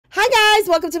guys,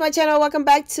 welcome to my channel. Welcome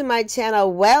back to my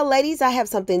channel. Well, ladies, I have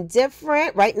something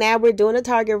different. Right now we're doing a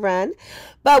Target run,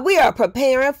 but we are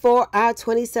preparing for our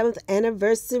 27th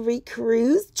anniversary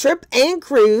trip and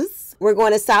cruise. We're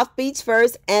going to South Beach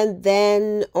first and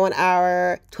then on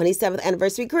our 27th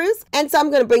anniversary cruise. And so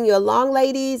I'm going to bring you along,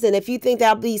 ladies. And if you think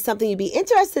that'll be something you'd be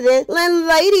interested in, then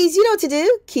ladies, you know what to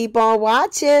do. Keep on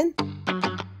watching.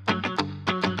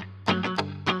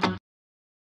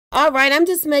 All right, I'm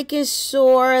just making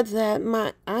sure that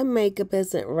my eye makeup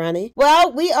isn't running.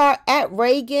 Well, we are at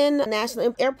Reagan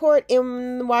National Airport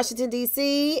in Washington,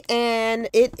 D.C., and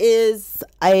it is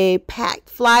a packed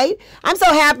flight. I'm so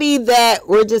happy that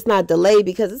we're just not delayed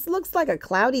because this looks like a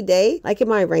cloudy day, like it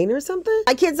might rain or something.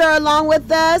 My kids are along with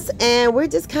us, and we're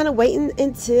just kind of waiting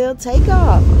until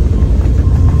takeoff.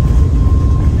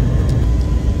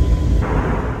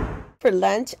 For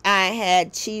lunch, I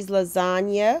had cheese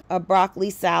lasagna, a broccoli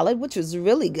salad, which was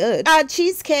really good, a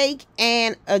cheesecake,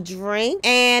 and a drink.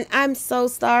 And I'm so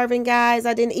starving, guys.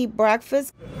 I didn't eat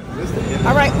breakfast.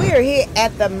 All right, we are here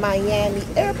at the Miami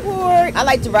airport. I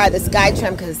like to ride the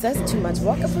Skytram because that's too much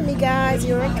walking for me, guys.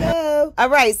 Here I go. All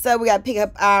right, so we got to pick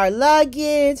up our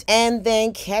luggage and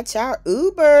then catch our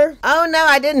Uber. Oh, no,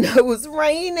 I didn't know it was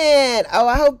raining. Oh,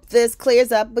 I hope this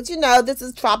clears up. But, you know, this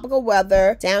is tropical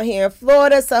weather down here in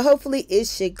Florida, so hopefully it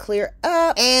should clear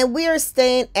up. And we are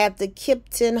staying at the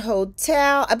Kimpton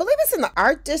Hotel. I believe it's in the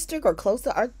Art District or close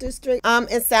to Art District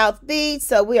in South Beach.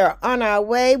 So we are on our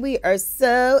way. We are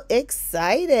so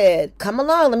excited. Come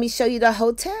along, let me show you the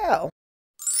hotel.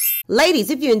 Ladies,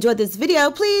 if you enjoyed this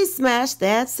video, please smash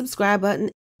that subscribe button.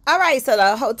 All right, so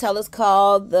the hotel is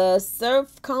called the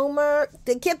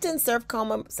Kimpton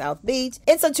Surfcomber, South Beach.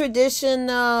 It's a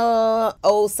traditional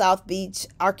old South Beach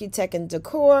architect and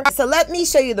decor. So let me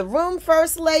show you the room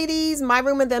first, ladies. My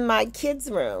room and then my kids'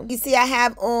 room. You see I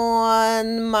have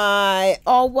on my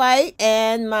all white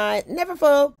and my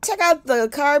Neverfull. Check out the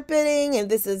carpeting, and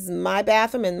this is my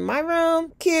bathroom in my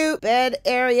room. Cute bed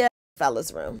area.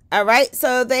 Fellas room. All right,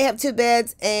 so they have two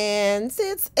beds, and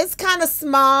see, it's kind of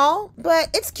small, but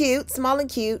it's cute, small and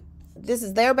cute. This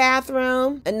is their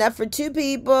bathroom, enough for two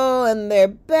people and their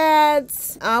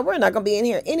beds. We're not gonna be in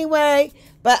here anyway,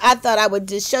 but I thought I would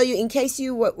just show you in case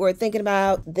you were thinking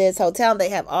about this hotel. They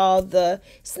have all the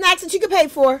snacks that you can pay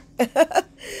for.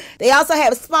 They also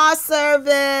have spa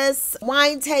service,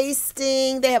 wine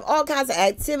tasting. They have all kinds of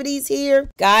activities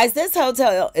here. Guys, this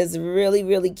hotel is really,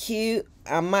 really cute.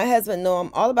 My husband knows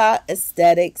I'm all about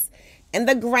aesthetics, and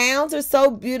the grounds are so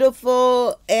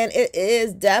beautiful, and it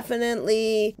is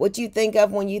definitely what you think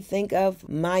of when you think of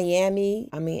Miami.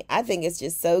 I mean, I think it's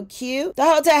just so cute. The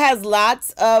hotel has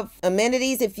lots of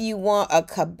amenities if you want a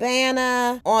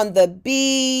cabana on the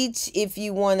beach, if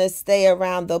you want to stay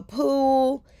around the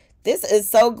pool. This is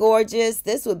so gorgeous.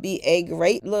 This would be a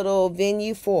great little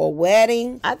venue for a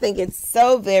wedding. I think it's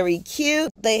so very cute.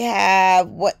 They have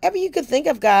whatever you could think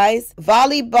of, guys.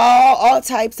 Volleyball, all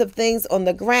types of things on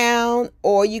the ground,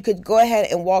 or you could go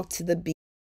ahead and walk to the beach.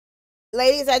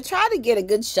 Ladies, I tried to get a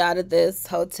good shot of this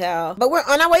hotel, but we're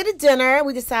on our way to dinner.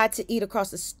 We decided to eat across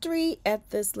the street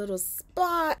at this little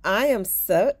spot. I am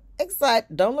so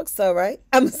excited. Don't look so right.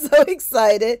 I'm so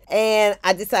excited. And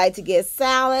I decided to get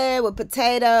salad with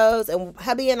potatoes, and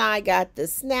hubby and I got the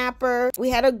snapper. We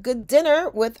had a good dinner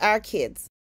with our kids.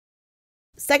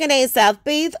 Second day in South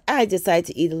Beach, I decided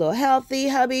to eat a little healthy.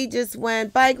 Hubby just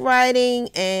went bike riding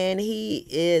and he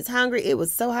is hungry. It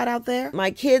was so hot out there.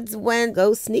 My kids went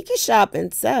go sneaker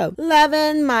shopping. So,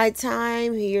 loving my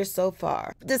time here so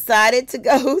far. Decided to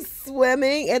go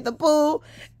swimming at the pool.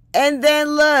 And then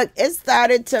look, it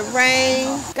started to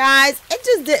rain. Guys, it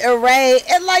just didn't rain.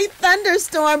 It like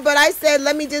thunderstorm, but I said,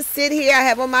 let me just sit here. I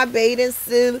have on my bathing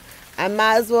suit. I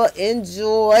might as well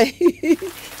enjoy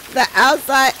the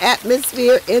outside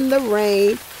atmosphere in the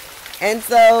rain. And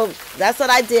so that's what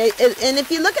I did. And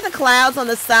if you look at the clouds on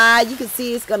the side, you can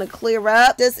see it's going to clear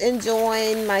up. Just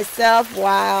enjoying myself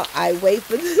while I wait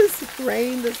for this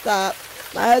rain to stop.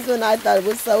 My husband and I thought it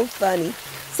was so funny.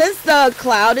 Since the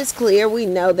cloud is clear, we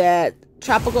know that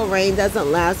tropical rain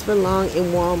doesn't last for long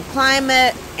in warm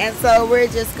climate, and so we're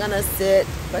just gonna sit.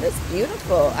 But it's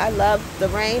beautiful. I love the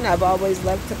rain. I've always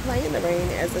loved to play in the rain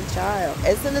as a child.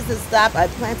 As soon as it stops, I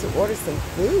plan to order some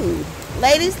food.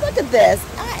 Ladies, look at this.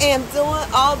 I am doing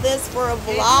all this for a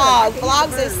vlog.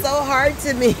 Vlogs are so hard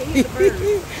to me.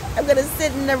 I'm gonna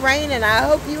sit in the rain, and I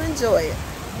hope you enjoy it.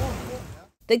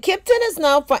 The Kimpton is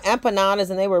known for empanadas,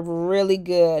 and they were really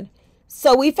good.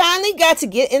 So we finally got to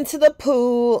get into the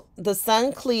pool. The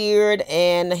sun cleared,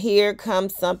 and here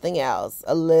comes something else,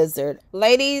 a lizard.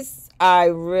 Ladies, I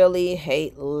really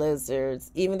hate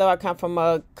lizards. Even though I come from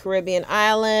a Caribbean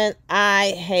island,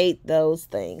 I hate those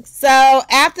things. So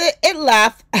after it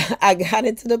left, I got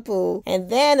into the pool, and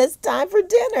then it's time for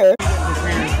dinner.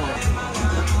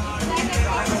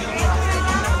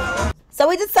 So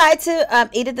we decided to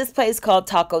eat at this place called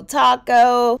Taco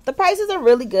Taco. The prices are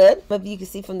really good, but you can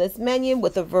see from this menu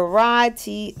with a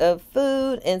variety of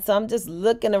food. And so I'm just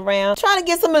looking around, trying to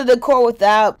get some of the decor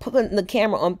without putting the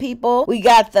camera on people. We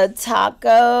got the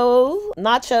taco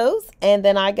nachos, and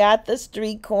then I got the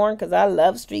street corn because I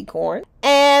love street corn.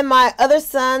 And my other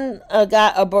son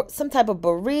got some type of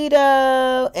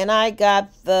burrito, and I got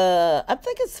I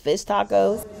think it's fish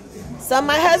tacos. So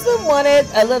my husband wanted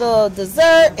a little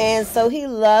dessert, and so he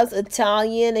loves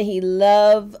Italian, and he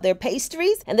loves their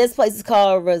pastries. And this place is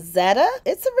called Rosetta.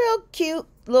 It's a real cute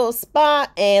little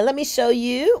spot, and let me show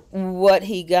you what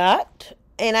he got.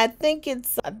 And I think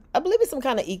I believe it's some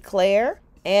kind of eclair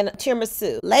and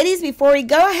tiramisu. Ladies, before we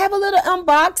go, I have a little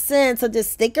unboxing, so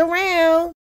just stick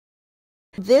around.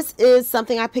 This is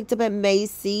something I picked up at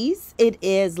Macy's. It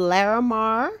is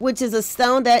Larimar, which is a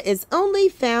stone that is only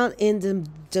found in the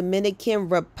Dominican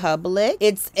Republic.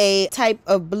 It's a type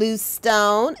of blue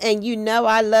stone, and you know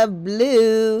I love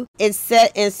blue. It's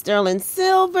set in sterling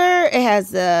silver. It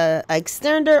has a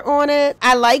extender on it.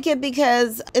 I like it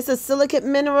because it's a silicate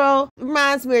mineral.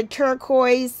 Reminds me of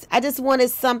turquoise. I just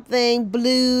wanted something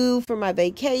blue for my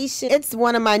vacation. It's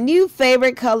one of my new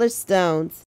favorite color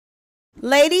stones.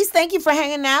 Ladies, thank you for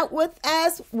hanging out with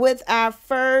us with our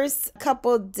first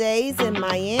couple days in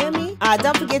Miami.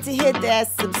 Don't forget to hit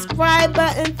that subscribe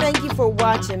button. Thank you for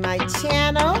watching my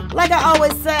channel. Like I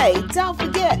always say, don't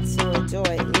forget to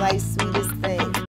enjoy life's sweetest thing.